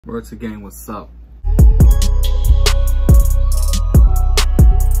Works again, what's up?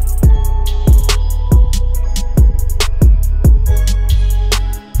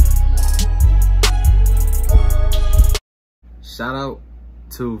 Shout out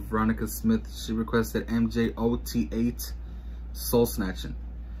to Veronica Smith. She requested MJOT8 Soul Snatchin'.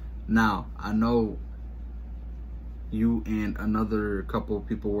 Now, I know you and another couple of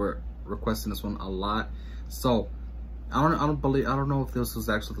people were requesting this one a lot. So I don't know if this was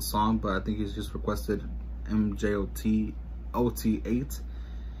actually the song, but I think he's just requested MJOT8.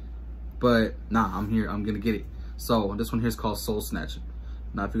 But nah, I'm here, I'm gonna get it. So this one here is called Soul Snatchin'.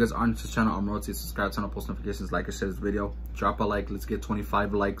 Now, if you guys aren't to this channel, I'm royalty, subscribe, turn on post notifications, like and share this video. Drop a like, let's get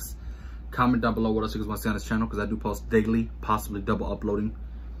 25 likes. Comment down below what else you guys want to see on this channel, because I do post daily, possibly double uploading.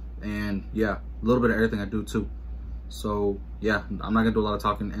 And yeah, a little bit of everything I do too. So yeah, I'm not gonna do a lot of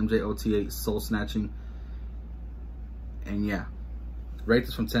talking. MJOT8 Soul Snatching. And yeah, rate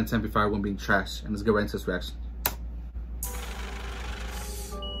this from 10 to 10 before I won't be trash. And let's get right into this reaction.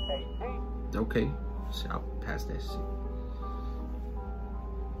 Okay, shit, I'll pass that shit.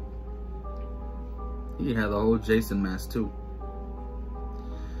 He had the whole Jason mask too.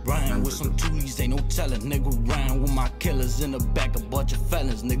 Ryan with some toolies, ain't no telling, nigga. Ryan with my killers in the back, a bunch of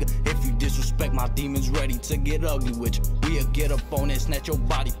felons, nigga. If you disrespect my demons, ready to get ugly with you. We'll get up on it, snatch your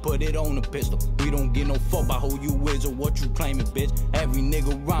body, put it on the pistol. We don't get no fuck by who you is or what you claiming, bitch. Every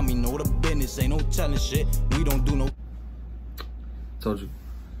nigga around me know the business, ain't no telling shit. We don't do no. Told you.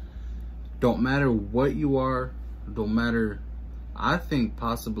 Don't matter what you are, don't matter. I think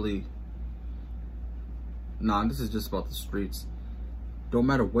possibly. Nah, this is just about the streets. Don't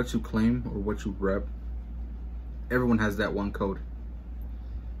matter what you claim or what you rep, everyone has that one code.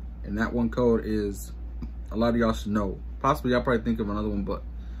 And that one code is, a lot of y'all should know. Possibly y'all probably think of another one, but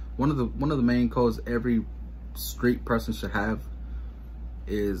one of the main codes every street person should have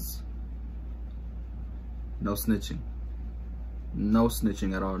is no snitching. No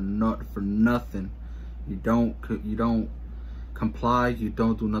snitching at all, not for nothing. You don't comply, you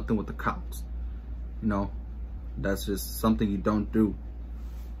don't do nothing with the cops. You know, that's just something you don't do.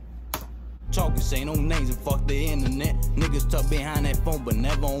 Talking, say no names and fuck the internet. Niggas tuck behind that phone, but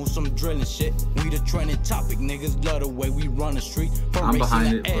never on some drilling shit. We the trending topic, niggas love the way we run the street. I'm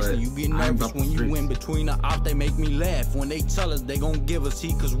behind it, but you get nervous when you in between the ops. They make me laugh when they tell us they gon' give us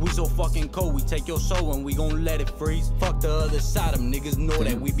heat, cause we so fucking cold. We take your soul and we gon' let it freeze. Fuck the other side, them niggas know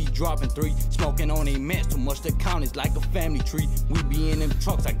that we be dropping 3. Smoking on they mess, too much to count, it's like a family tree. We be in them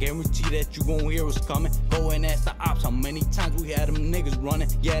trucks, I guarantee that you gon' hear us coming. Go and ask the ops how many times we had them niggas running.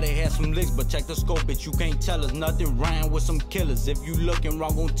 Yeah, they had some licks, but check the scope, bitch, you can't tell us nothing. Ryan with some killers, if you looking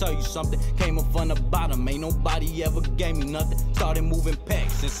wrong, gon' tell you something. Came up from the bottom, ain't nobody ever gave me nothing. Started moving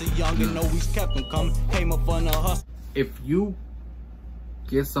packs since a youngin', always kept them coming. Came up from the hustle. If you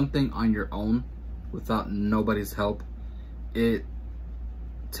get something on your own without nobody's help, it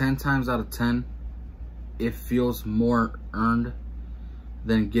 10 times out of 10, it feels more earned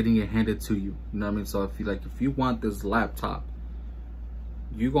than getting it handed to you. You know what I mean? So if you want this laptop,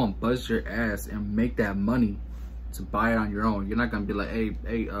 you gonna bust your ass and make that money to buy it on your own. You're not gonna be like,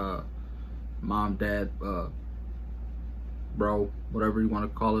 hey, mom, dad, bro, whatever you want to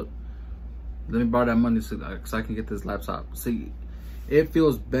call it, let me borrow that money so I can get this laptop. See, it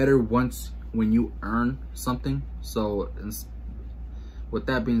feels better when you earn something. So with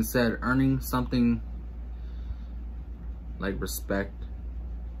that being said, earning something like respect,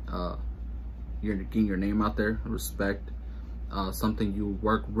 you're getting your name out there, respect, something you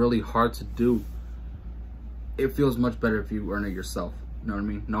work really hard to do, it feels much better if you earn it yourself. You know what I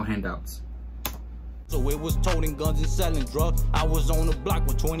mean? No handouts. So it was toting guns and selling drugs. I was on the block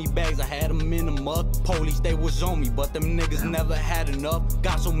with 20 bags, I had them in the mug. Police, they was on me, but them niggas never had enough.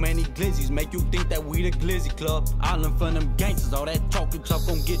 Got so many glizzies, make you think that we the glizzy club. I learned from them gangsters, all that talking tough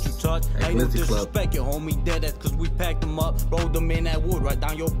gon' get you touched. Ain't no disrespect, your homie dead, that's cause we packed them up. Rolled them in that wood, right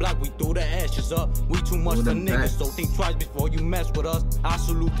down your block, we threw the ashes up. We too much for niggas, so think twice before you mess with us. I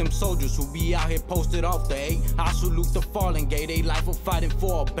salute them soldiers who be out here posted off the 8. I salute the fallen, gave they life for fighting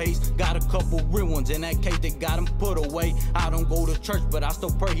for a base. Got a couple real ones in that case, they got him put away. I don't go to church, but I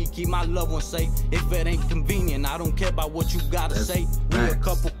still pray he keep my loved ones safe. If it ain't convenient, I don't care about what you gotta say. We a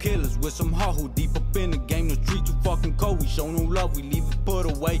couple killers with some heart who deep up in the game. The street too fucking cold, we show no love, we leave it put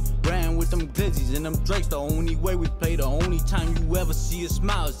away. Ran with them glizzies and them drakes, the only way we play. The only time you ever see a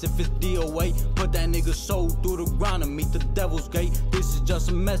smile is if it's DOA. Put that nigga's soul through the ground and meet the devil's gate. This is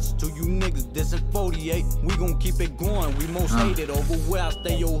just a message to you niggas, this is 48. We gon' keep it going, we most hated over where I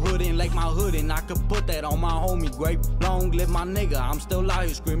stay. Your hood ain't like my hood, and I could put that on my homie grave. Long live my nigga, I'm still out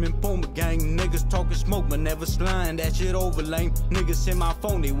here screaming Puma gang. Niggas talking smoke but never slime, that shit over lame. Niggas in my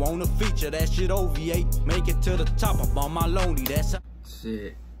phone, they they want a feature, that shit OVA. Make it to the top, I'm on my lonely, that's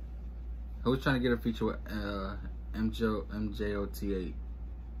shit. Who's trying to get a feature with MJOT8?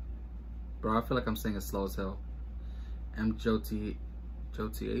 Bro, I feel like I'm saying it slow as hell.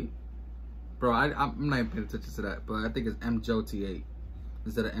 MJOT8? Bro, I'm not even paying attention to that, but I think it's MJOT8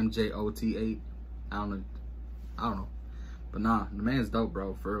 instead of MJOT8. I don't know. But nah, the man's dope,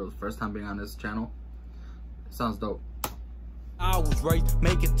 bro. For real, first time being on this channel. It sounds dope. I was raised,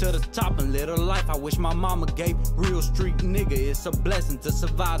 make it to the top and live a life I wish my mama gave. Real street nigga, it's a blessing to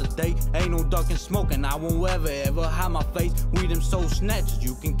survive the day. Ain't no ducking smoking, I won't ever hide my face. We them soul snatchers,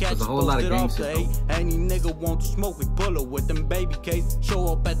 you can catch us posted off the 8. Any nigga want to smoke, we pull up with them baby case. Show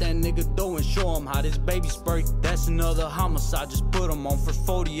up at that nigga door and show him how this baby spray. That's another homicide, just put him on first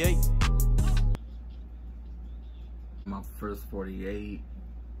 48. My first 48.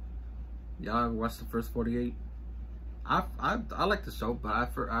 Y'all watched the first 48? I like the show, but I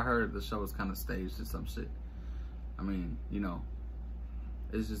heard the show was kind of staged or some shit. I mean, you know,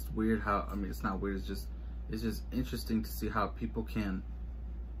 it's just weird how, I mean, it's not weird, it's just interesting to see how people can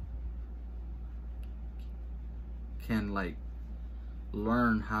like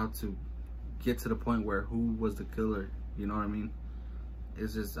learn how to get to the point where who was the killer, you know what I mean?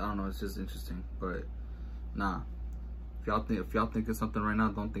 It's just, I don't know, it's just interesting. But nah, if y'all thinking something right now,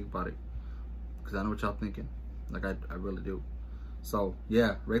 don't think about it, because I know what y'all thinking. Like, I really do. So,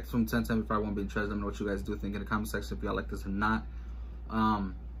 yeah, rate this from 10 to 10 if I won't be interested. Let me know what you guys do think in the comment section if y'all like this or not.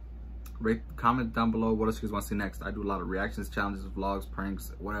 Comment down below what else you guys want to see next. I do a lot of reactions, challenges, vlogs,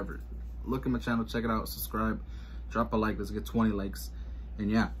 pranks, whatever. Look at my channel, check it out, subscribe, drop a like. Let's get 20 likes.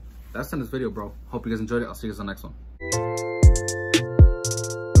 And yeah, that's in this video, bro. Hope you guys enjoyed it. I'll see you guys on the next one.